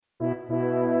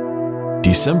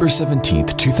December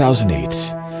 17th,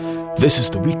 2008. This is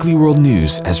the Weekly World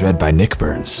News as read by Nick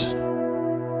Burns.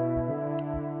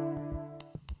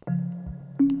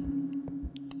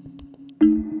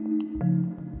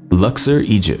 Luxor,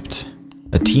 Egypt.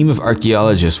 A team of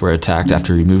archaeologists were attacked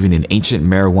after removing an ancient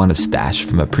marijuana stash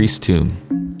from a priest's tomb.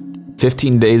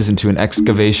 15 days into an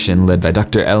excavation led by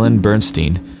Dr. Ellen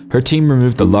Bernstein, her team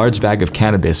removed a large bag of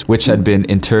cannabis which had been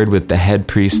interred with the head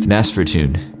priest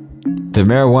Nasfertun. The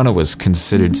marijuana was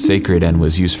considered sacred and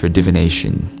was used for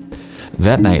divination.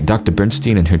 That night, Dr.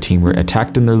 Bernstein and her team were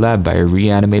attacked in their lab by a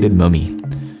reanimated mummy.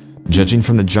 Judging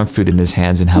from the junk food in his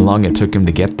hands and how long it took him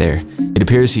to get there, it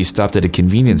appears he stopped at a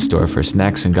convenience store for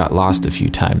snacks and got lost a few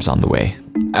times on the way.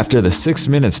 After the 6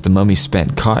 minutes the mummy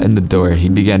spent caught in the door, he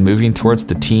began moving towards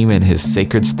the team and his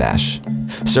sacred stash.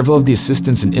 Several of the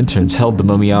assistants and interns held the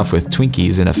mummy off with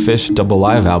Twinkies and a Fish double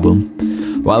live album.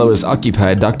 While it was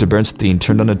occupied, Dr. Bernstein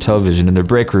turned on a television in their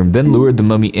break room, then lured the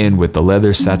mummy in with the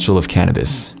leather satchel of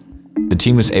cannabis. The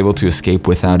team was able to escape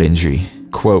without injury.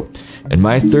 Quote, "In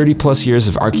my 30 plus years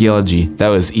of archaeology, that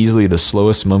was easily the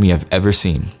slowest mummy I've ever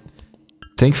seen."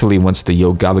 Thankfully, once the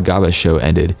Yo Gabba Gabba show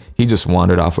ended, he just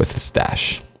wandered off with his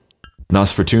stash.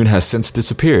 Nasfertun has since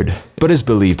disappeared, but is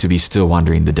believed to be still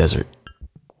wandering the desert.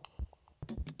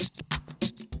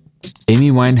 Amy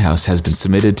Winehouse has been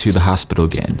submitted to the hospital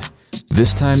again,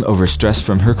 this time over stress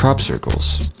from her crop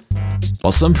circles.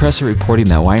 While some press are reporting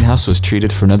that Winehouse was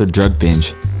treated for another drug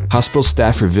binge, hospital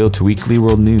staff revealed to Weekly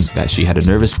World News that she had a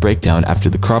nervous breakdown after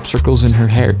the crop circles in her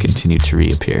hair continued to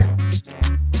reappear.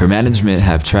 Her management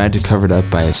have tried to cover it up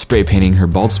by spray painting her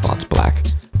bald spots black,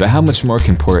 but how much more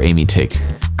can poor Amy take?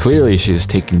 Clearly she is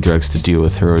taking drugs to deal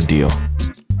with her ordeal.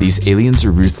 These aliens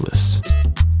are ruthless.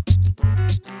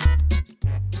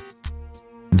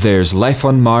 There's life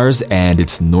on Mars and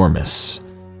it's enormous.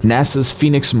 NASA's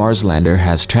Phoenix Mars lander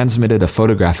has transmitted a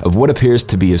photograph of what appears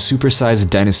to be a supersized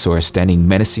dinosaur standing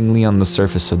menacingly on the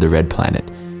surface of the red planet.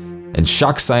 And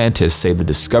shocked scientists say the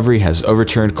discovery has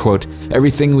overturned, quote,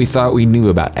 "everything we thought we knew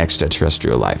about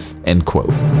extraterrestrial life," end quote.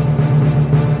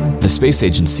 The space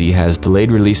agency has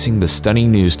delayed releasing the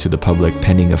stunning news to the public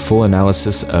pending a full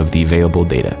analysis of the available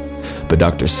data. But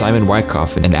Dr. Simon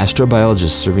Wyckoff, an astrobiologist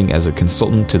serving as a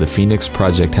consultant to the Phoenix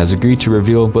Project, has agreed to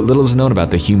reveal what little is known about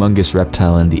the humongous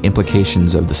reptile and the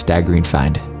implications of the staggering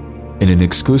find. In an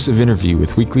exclusive interview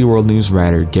with Weekly World News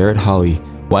writer Garrett Hawley,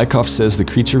 Wyckoff says the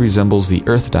creature resembles the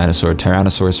Earth dinosaur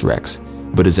Tyrannosaurus rex,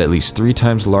 but is at least 3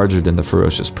 times larger than the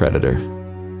ferocious predator.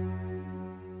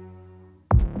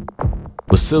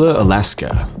 Wasilla,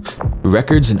 Alaska.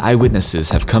 Records and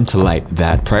eyewitnesses have come to light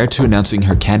that prior to announcing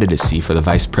her candidacy for the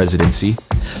vice presidency,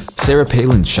 Sarah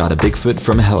Palin shot a Bigfoot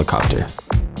from a helicopter.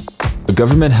 A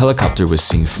government helicopter was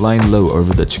seen flying low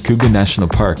over the Chikuga National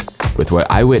Park with what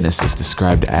eyewitnesses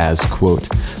described as, quote,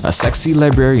 "a sexy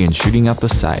librarian shooting out the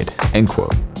side," end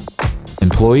quote.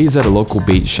 Employees at a local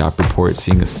bait shop report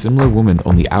seeing a similar woman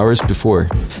only hours before,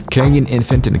 carrying an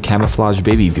infant in a camouflage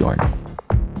baby Bjorn.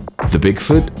 The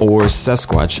Bigfoot, or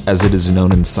Sasquatch as it is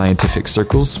known in scientific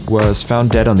circles, was found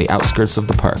dead on the outskirts of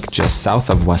the park just south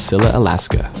of Wasilla,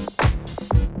 Alaska.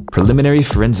 Preliminary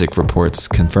forensic reports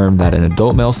confirm that an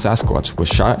adult male Sasquatch was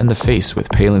shot in the face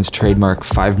with Palin's trademark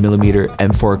 5mm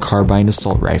M4 carbine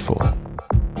assault rifle.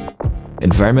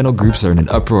 Environmental groups are in an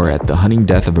uproar at the hunting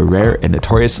death of a rare and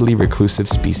notoriously reclusive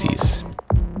species.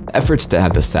 Efforts to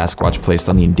have the Sasquatch placed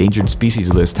on the endangered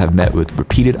species list have met with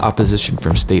repeated opposition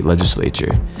from state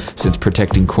legislature, since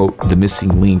protecting, quote, "the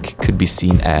missing link" could be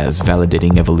seen as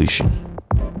validating evolution.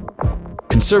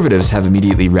 Conservatives have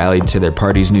immediately rallied to their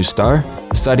party's new star,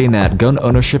 citing that gun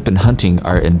ownership and hunting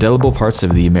are indelible parts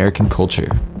of the American culture.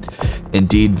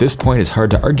 Indeed, this point is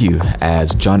hard to argue,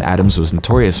 as John Adams was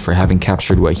notorious for having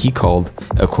captured what he called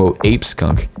a, quote, "ape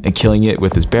skunk" and killing it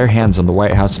with his bare hands on the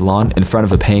White House lawn in front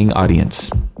of a paying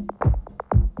audience.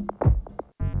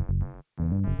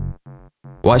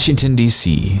 Washington,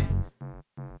 D.C.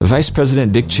 Vice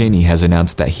President Dick Cheney has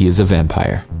announced that he is a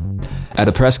vampire. At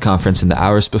a press conference in the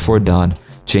hours before dawn,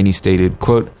 Cheney stated,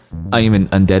 quote, "I am an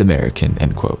undead American,"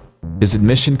 end quote. His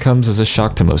admission comes as a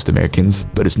shock to most Americans,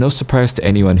 but is no surprise to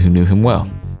anyone who knew him well.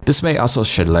 This may also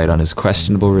shed light on his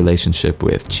questionable relationship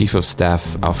with Chief of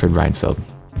Staff Alfred Reinfeld.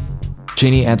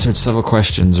 Cheney answered several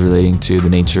questions relating to the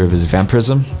nature of his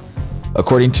vampirism.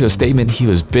 According to a statement, he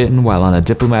was bitten while on a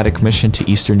diplomatic mission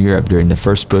to Eastern Europe during the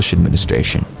first Bush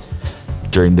administration.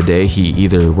 During the day, he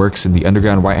either works in the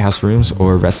underground White House rooms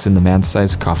or rests in the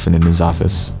man-sized coffin in his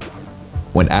office.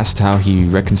 When asked how he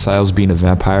reconciles being a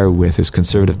vampire with his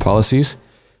conservative policies,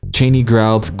 Cheney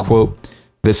growled, quote,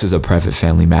 "This is a private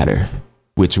family matter,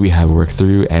 which we have worked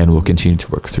through and will continue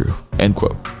to work through," end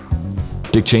quote.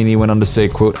 Dick Cheney went on to say,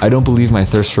 quote, "I don't believe my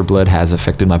thirst for blood has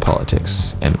affected my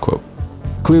politics," end quote.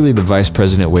 Clearly, the vice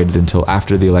president waited until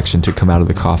after the election to come out of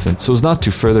the coffin so as not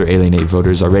to further alienate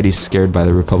voters already scared by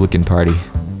the Republican Party.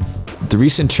 The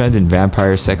recent trend in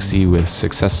vampire sexy with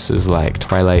successes like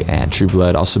Twilight and True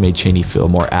Blood also made Cheney feel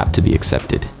more apt to be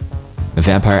accepted.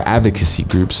 Vampire advocacy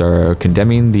groups are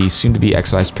condemning the soon-to-be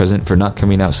ex-vice president for not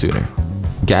coming out sooner.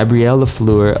 Gabrielle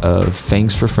Lafleur of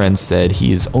Fangs for Friends said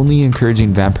he is only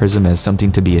encouraging vampirism as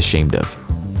something to be ashamed of.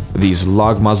 These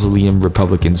log mausoleum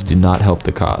Republicans do not help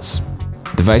the cause.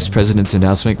 The vice president's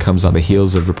announcement comes on the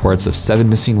heels of reports of 7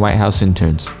 missing White House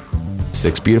interns,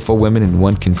 6 beautiful women and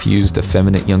 1 confused,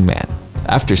 effeminate young man.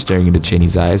 After staring into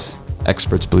Cheney's eyes,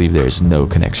 experts believe there is no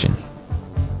connection.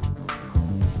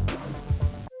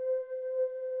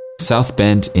 South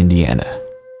Bend, Indiana.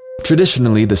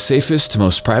 Traditionally, the safest,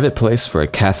 most private place for a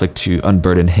Catholic to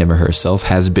unburden him or herself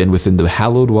has been within the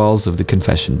hallowed walls of the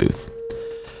confession booth.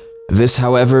 This,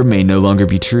 however, may no longer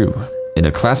be true. In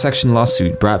a class action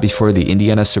lawsuit brought before the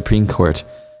Indiana Supreme Court,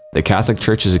 the Catholic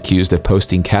Church is accused of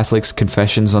posting Catholics'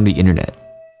 confessions on the internet.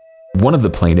 One of the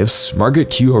plaintiffs, Margaret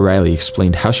Q. O'Reilly,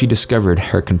 explained how she discovered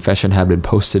her confession had been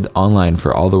posted online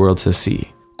for all the world to see.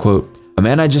 Quote, "A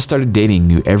man I just started dating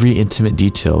knew every intimate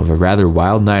detail of a rather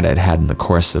wild night I'd had in the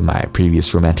course of my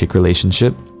previous romantic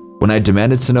relationship. When I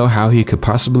demanded to know how he could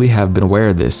possibly have been aware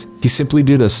of this, he simply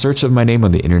did a search of my name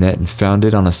on the internet and found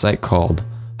it on a site called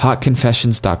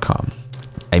hotconfessions.com.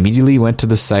 I immediately went to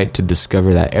the site to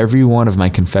discover that every one of my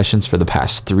confessions for the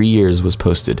past 3 years was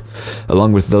posted,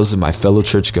 along with those of my fellow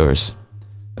churchgoers.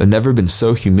 I've never been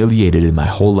so humiliated in my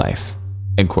whole life."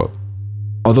 End quote.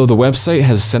 Although the website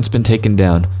has since been taken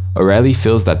down, O'Reilly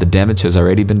feels that the damage has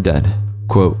already been done.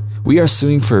 Quote, "We are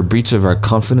suing for a breach of our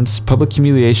confidence, public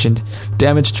humiliation,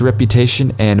 damage to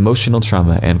reputation, and emotional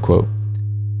trauma," end quote.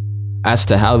 As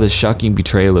to how this shocking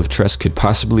betrayal of trust could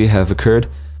possibly have occurred,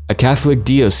 a Catholic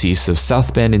diocese of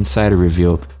South Bend insider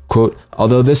revealed, quote,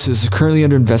 "Although this is currently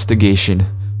under investigation,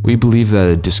 we believe that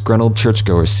a disgruntled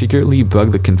churchgoer secretly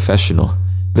bugged the confessional,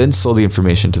 then sold the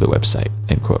information to the website,"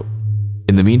 end quote.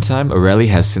 In the meantime, O'Reilly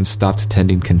has since stopped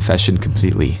attending confession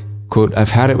completely. Quote,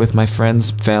 "I've had it with my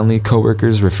friends, family,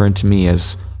 co-workers referring to me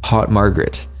as Hot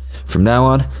Margaret. From now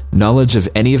on, knowledge of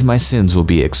any of my sins will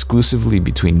be exclusively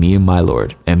between me and my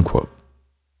Lord," end quote.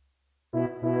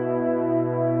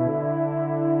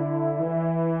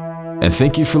 And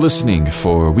thank you for listening.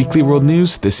 For Weekly World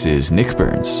News, this is Nick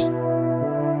Burns.